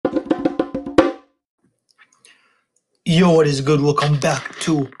Yo, what is good? Welcome back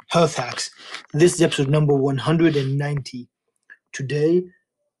to Health Hacks. This is episode number 190. Today,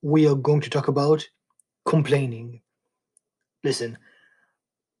 we are going to talk about complaining. Listen,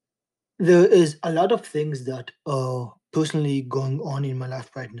 there is a lot of things that are personally going on in my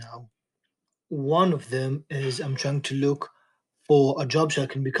life right now. One of them is I'm trying to look for a job so I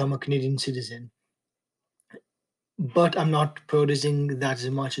can become a Canadian citizen, but I'm not prioritizing that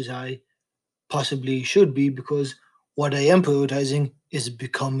as much as I possibly should be because what I am prioritizing is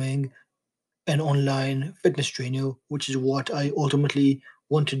becoming an online fitness trainer, which is what I ultimately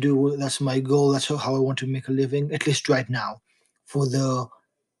want to do. That's my goal. That's how I want to make a living, at least right now, for the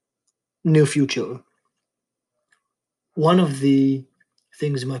near future. One of the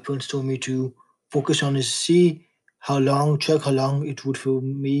things my parents told me to focus on is check how long it would for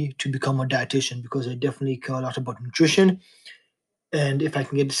me to become a dietitian because I definitely care a lot about nutrition. And if I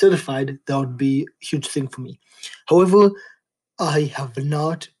can get certified, that would be a huge thing for me. However, I have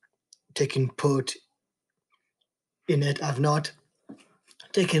not taken part in it. I've not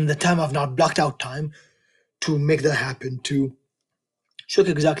taken the time, I've not blocked out time to make that happen, to check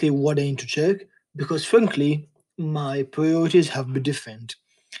exactly what I need to check, because frankly, my priorities have been different.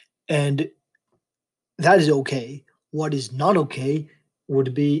 And that is okay. What is not okay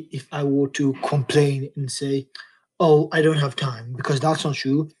would be if I were to complain and say, oh, I don't have time, because that's not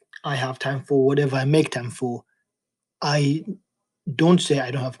true. I have time for whatever I make time for. I don't say I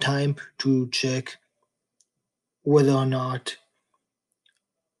don't have time to check whether or not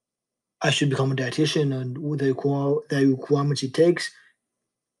I should become a dietitian and the requirements it takes.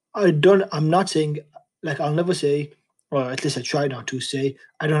 I'm not saying, like, I'll never say, or at least I try not to say,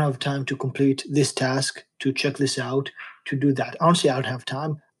 I don't have time to complete this task, to check this out, to do that. I don't say I don't have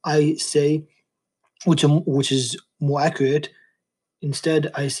time. I say, which is more accurate,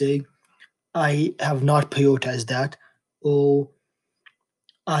 instead, I say, I have not prioritized that, or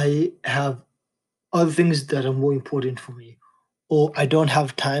I have other things that are more important for me, or I don't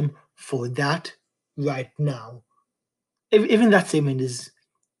have time for that right now. Even that statement is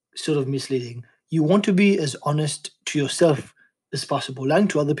sort of misleading. You want to be as honest to yourself as possible. Lying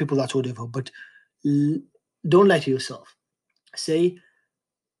to other people, that's whatever, but l- don't lie to yourself. Say,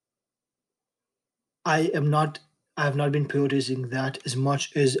 I am not, I have not been prioritizing that as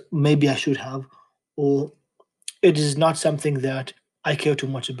much as maybe I should have, or it is not something that I care too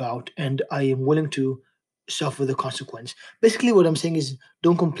much about, and I am willing to suffer the consequence. Basically, what I'm saying is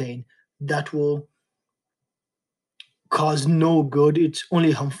don't complain. That will cause no good. It's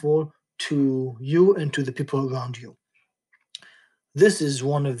only harmful to you and to the people around you. This is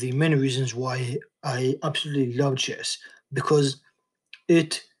one of the many reasons why I absolutely love chess because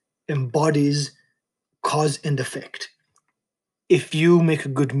it embodies cause and effect. If you make a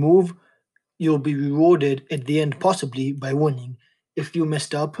good move, you'll be rewarded at the end, possibly by winning. If you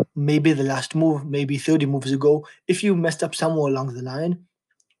messed up, maybe the last move, maybe 30 moves ago, if you messed up somewhere along the line,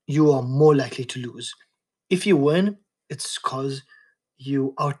 you are more likely to lose. If you win, it's because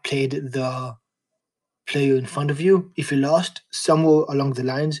you outplayed the player in front of you. If you lost, somewhere along the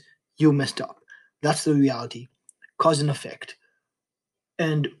lines, you messed up. That's the reality. Cause and effect.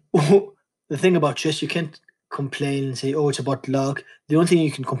 And the thing about chess, you can't complain and say, oh, it's about luck. The only thing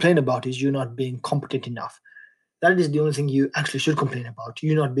you can complain about is you not being competent enough. That is the only thing you actually should complain about.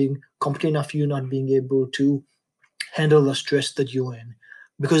 You not being competent enough, you not being able to handle the stress that you're in.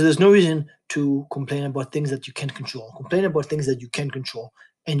 Because there's no reason to complain about things that you can't control. Complain about things that you can control.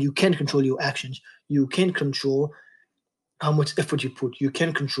 And you can control your actions. You can control how much effort you put. You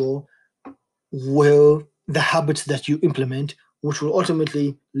can control where the habits that you implement, which will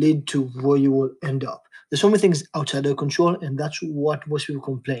ultimately lead to where you will end up. There's so many things outside of control, and that's what most people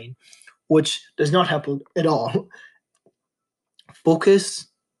complain, which does not happen at all. Focus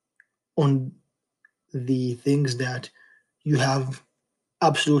on the things that you have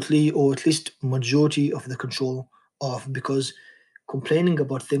absolutely, or at least majority of the control of, because complaining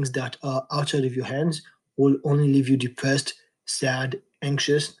about things that are outside of your hands will only leave you depressed, sad,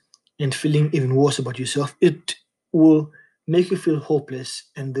 anxious, and feeling even worse about yourself. It will make you feel hopeless,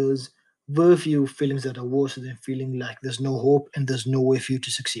 and there's very few feelings that are worse than feeling like there's no hope and there's no way for you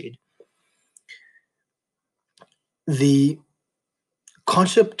to succeed. The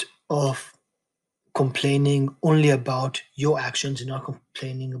concept of complaining only about your actions and not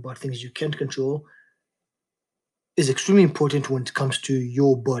complaining about things you can't control is extremely important when it comes to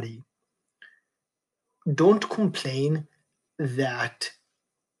your body. Don't complain that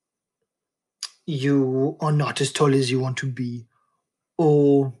you are not as tall as you want to be,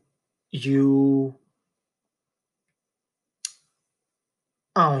 or you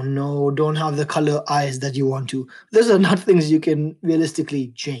oh no, don't have the color eyes that you want to. Those are not things you can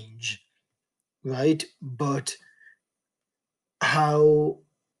realistically change, right? But how,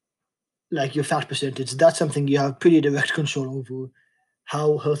 like your fat percentage, that's something you have pretty direct control over.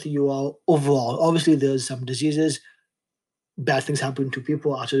 How healthy you are overall. Obviously, there's some diseases, bad things happen to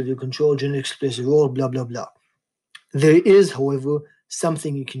people outside of your control, genetics plays a role, blah, blah, blah. There is, however,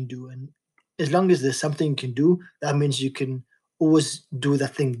 something you can do. And as long as there's something you can do, that means you can always do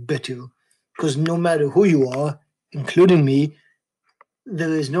that thing better. Because no matter who you are, including me,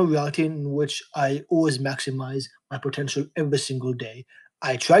 there is no reality in which I always maximize my potential every single day.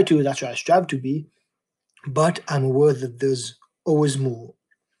 I try to, that's what I strive to be, but I'm aware that there's always more.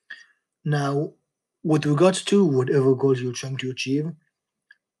 Now, with regards to whatever goals you're trying to achieve,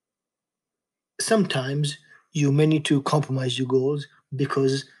 sometimes you may need to compromise your goals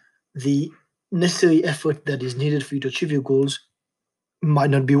because the necessary effort that is needed for you to achieve your goals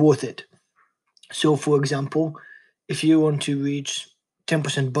might not be worth it. So, for example, if you want to reach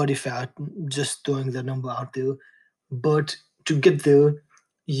 10% body fat, just throwing that number out there, but to get there,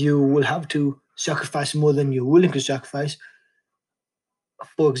 you will have to sacrifice more than you're willing to sacrifice.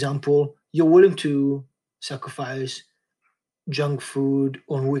 For example, you're willing to sacrifice junk food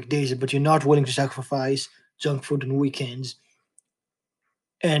on weekdays, but you're not willing to sacrifice junk food on weekends.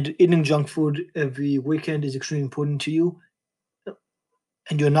 And eating junk food every weekend is extremely important to you,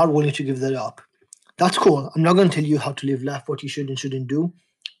 and you're not willing to give that up. That's cool. I'm not going to tell you how to live life, what you should and shouldn't do,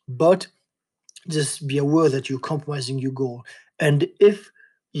 but just be aware that you're compromising your goal. And if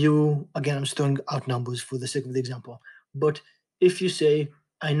you, again, I'm just throwing out numbers for the sake of the example, but if you say,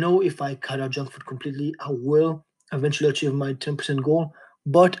 I know if I cut out junk food completely, I will eventually achieve my 10% goal,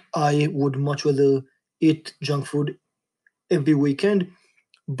 but I would much rather eat junk food every weekend,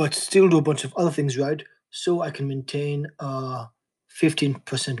 but still do a bunch of other things right, so I can maintain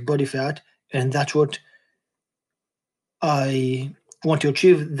 15% body fat, and that's what I want to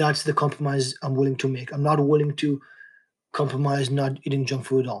achieve. That's the compromise I'm willing to make. I'm not willing to compromise not eating junk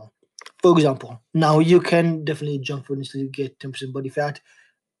food at all. For example, now you can definitely eat junk food and still get 10% body fat.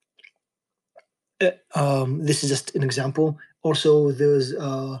 This is just an example. Also, there's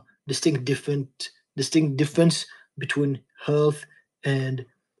a distinct difference between health and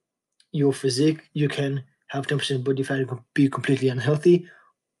your physique. You can have 10% body fat and be completely unhealthy,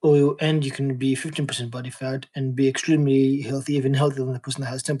 and you can be 15% body fat and be extremely healthy, even healthier than the person that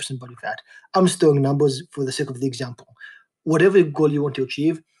has 10% body fat. I'm just throwing numbers for the sake of the example. Whatever goal you want to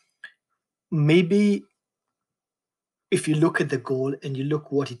achieve, maybe if you look at the goal and you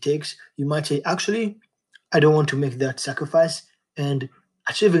look what it takes, you might say, actually, I don't want to make that sacrifice. And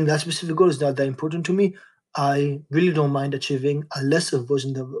achieving that specific goal is not that important to me. I really don't mind achieving a lesser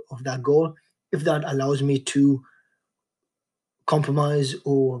version of that goal if that allows me to compromise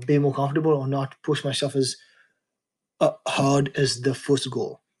or be more comfortable or not push myself as hard as the first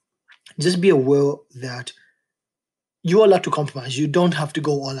goal. Just be aware that you are allowed to compromise. You don't have to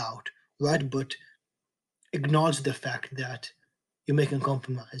go all out, right? But acknowledge the fact that you're making a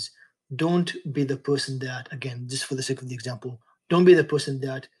compromise. Don't be the person that, again, just for the sake of the example, don't be the person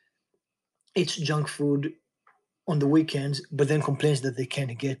that eats junk food on the weekends, but then complains that they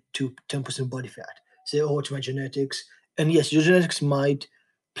can't get to 10% body fat. Say, oh, it's my genetics. And yes, your genetics might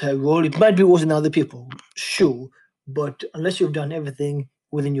play a role. It might be worse than other people, sure. But unless you've done everything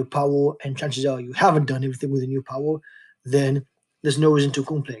within your power, and chances are you haven't done everything within your power, then there's no reason to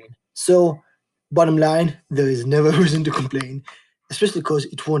complain. So, bottom line, there is never a reason to complain, especially because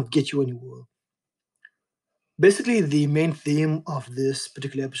it won't get you anywhere. Basically, the main theme of this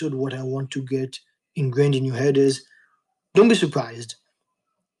particular episode, what I want to get ingrained in your head is don't be surprised.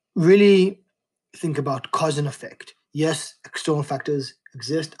 Really think about cause and effect. Yes, external factors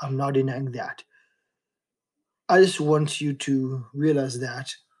exist. I'm not denying that. I just want you to realize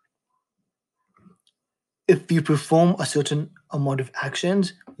that if you perform a certain amount of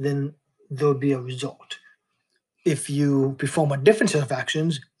actions, then there'll be a result. If you perform a different set of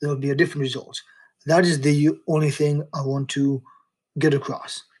actions, there'll be a different result. That is the only thing I want to get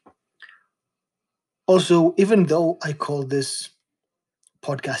across. Also, even though I call this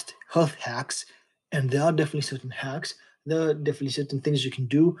podcast health hacks, and there are definitely certain hacks. There are definitely certain things you can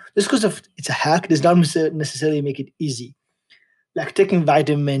do. Just because of it's a hack does not necessarily make it easy. Like taking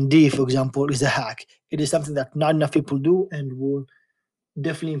vitamin D, for example, is a hack. It is something that not enough people do and will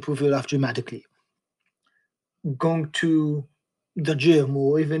definitely improve your life dramatically. Going to the gym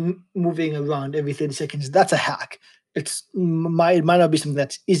or even moving around every 30 seconds, that's a hack. It might not be something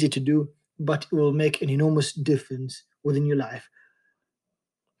that's easy to do, but it will make an enormous difference within your life.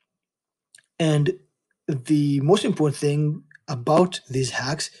 And the most important thing about these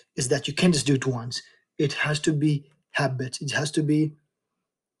hacks is that you can't just do it once. It has to be habits. It has to be,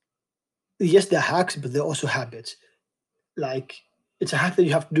 yes, they're hacks, but they're also habits. Like, it's a hack that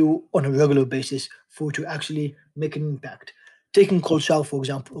you have to do on a regular basis for it to actually make an impact. Taking cold shower, for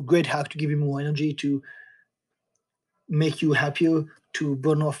example, a great hack to give you more energy, to make you happier, to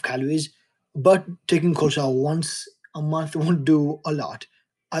burn off calories. But taking cold shower once a month won't do a lot.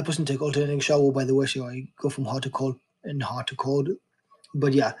 I personally take alternating shower, by the way, so I go from hot to cold and hot to cold.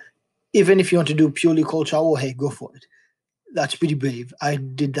 But yeah, even if you want to do purely cold shower, hey, go for it. That's pretty brave. I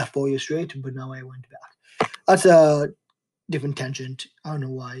did that 4 years straight, but now I went back. That's a different tangent. I don't know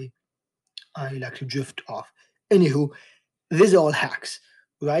why I like to drift off. Anywho, these are all hacks,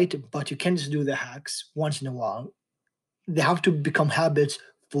 right? But you can't just do the hacks once in a while. They have to become habits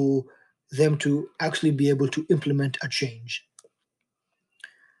for them to actually be able to implement a change.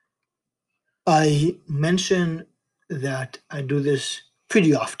 I mention that I do this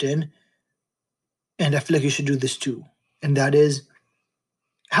pretty often, and I feel like you should do this too. And that is,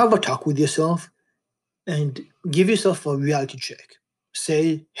 have a talk with yourself and give yourself a reality check.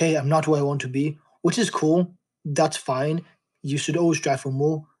 Say, hey, I'm not where I want to be, which is cool. That's fine. You should always strive for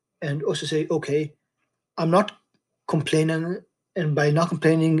more. And also say, okay, I'm not complaining. And by not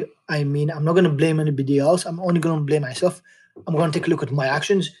complaining, I mean I'm not going to blame anybody else. I'm only going to blame myself. I'm going to take a look at my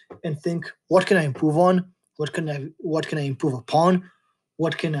actions and think, what can I improve on? What can I improve upon?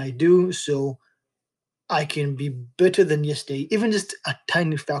 What can I do so I can be better than yesterday, even just a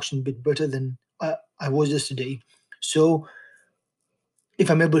tiny fraction bit better than I was yesterday. So if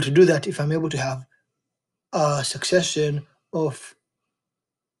I'm able to do that, if I'm able to have a succession of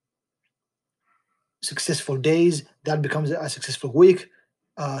successful days, that becomes a successful week.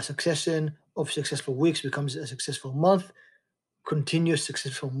 A succession of successful weeks becomes a successful month. Continuous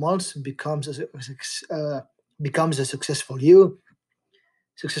successful months becomes a successful year.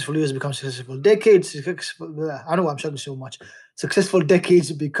 Successful years become successful decades. I don't know why I'm struggling so much. Successful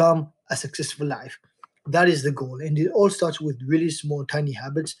decades become a successful life. That is the goal. And it all starts with really small, tiny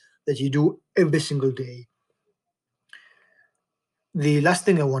habits that you do every single day. The last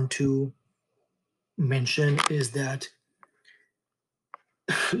thing I want to mention is that,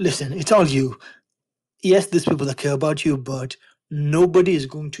 listen, it's all you. Yes, there's people that care about you, but nobody is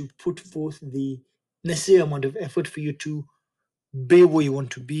going to put forth the necessary amount of effort for you to be where you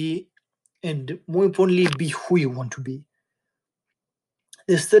want to be, and more importantly, be who you want to be.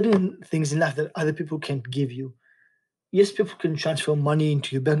 There's certain things in life that other people can't give you. Yes, people can transfer money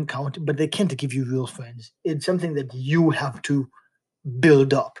into your bank account, but they can't give you real friends. It's something that you have to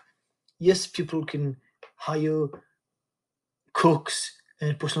build up. Yes, people can hire cooks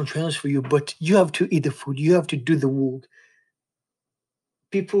and personal trainers for you, but you have to eat the food. You have to do the work.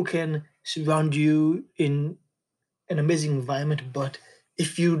 People can surround you in an amazing environment, but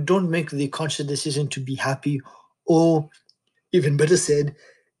if you don't make the conscious decision to be happy, or even better said,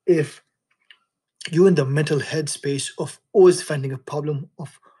 if you're in the mental headspace of always finding a problem,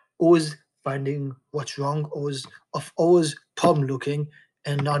 of always finding what's wrong, always problem looking,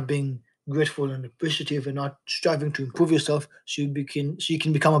 and not being grateful and appreciative, and not striving to improve yourself so you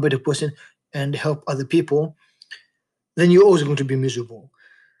can become a better person and help other people, then you're always going to be miserable.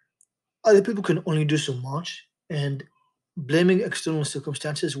 Other people can only do so much, and blaming external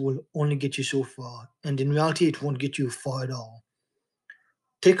circumstances will only get you so far, and in reality it won't get you far at all.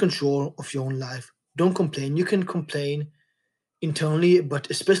 Take control of your own life. Don't complain. You can complain internally, but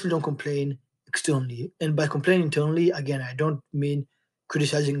especially don't complain externally. And by complaining internally, again, I don't mean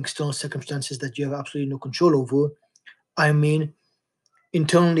criticizing external circumstances that you have absolutely no control over. I mean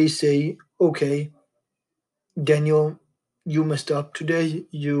internally say, okay, Daniel, you messed up today.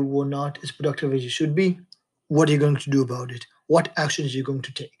 You were not as productive as you should be. What are you going to do about it? What actions are you going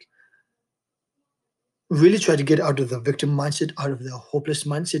to take? Really try to get out of the victim mindset, out of the hopeless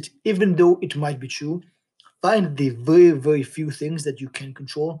mindset, even though it might be true. Find the very, very few things that you can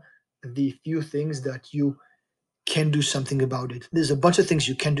control, the few things that you can do something about it. There's a bunch of things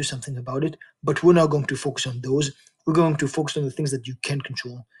you can do something about it, but we're not going to focus on those. We're going to focus on the things that you can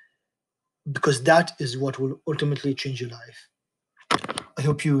control, because that is what will ultimately change your life. I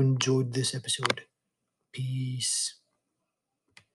hope you enjoyed this episode. Peace.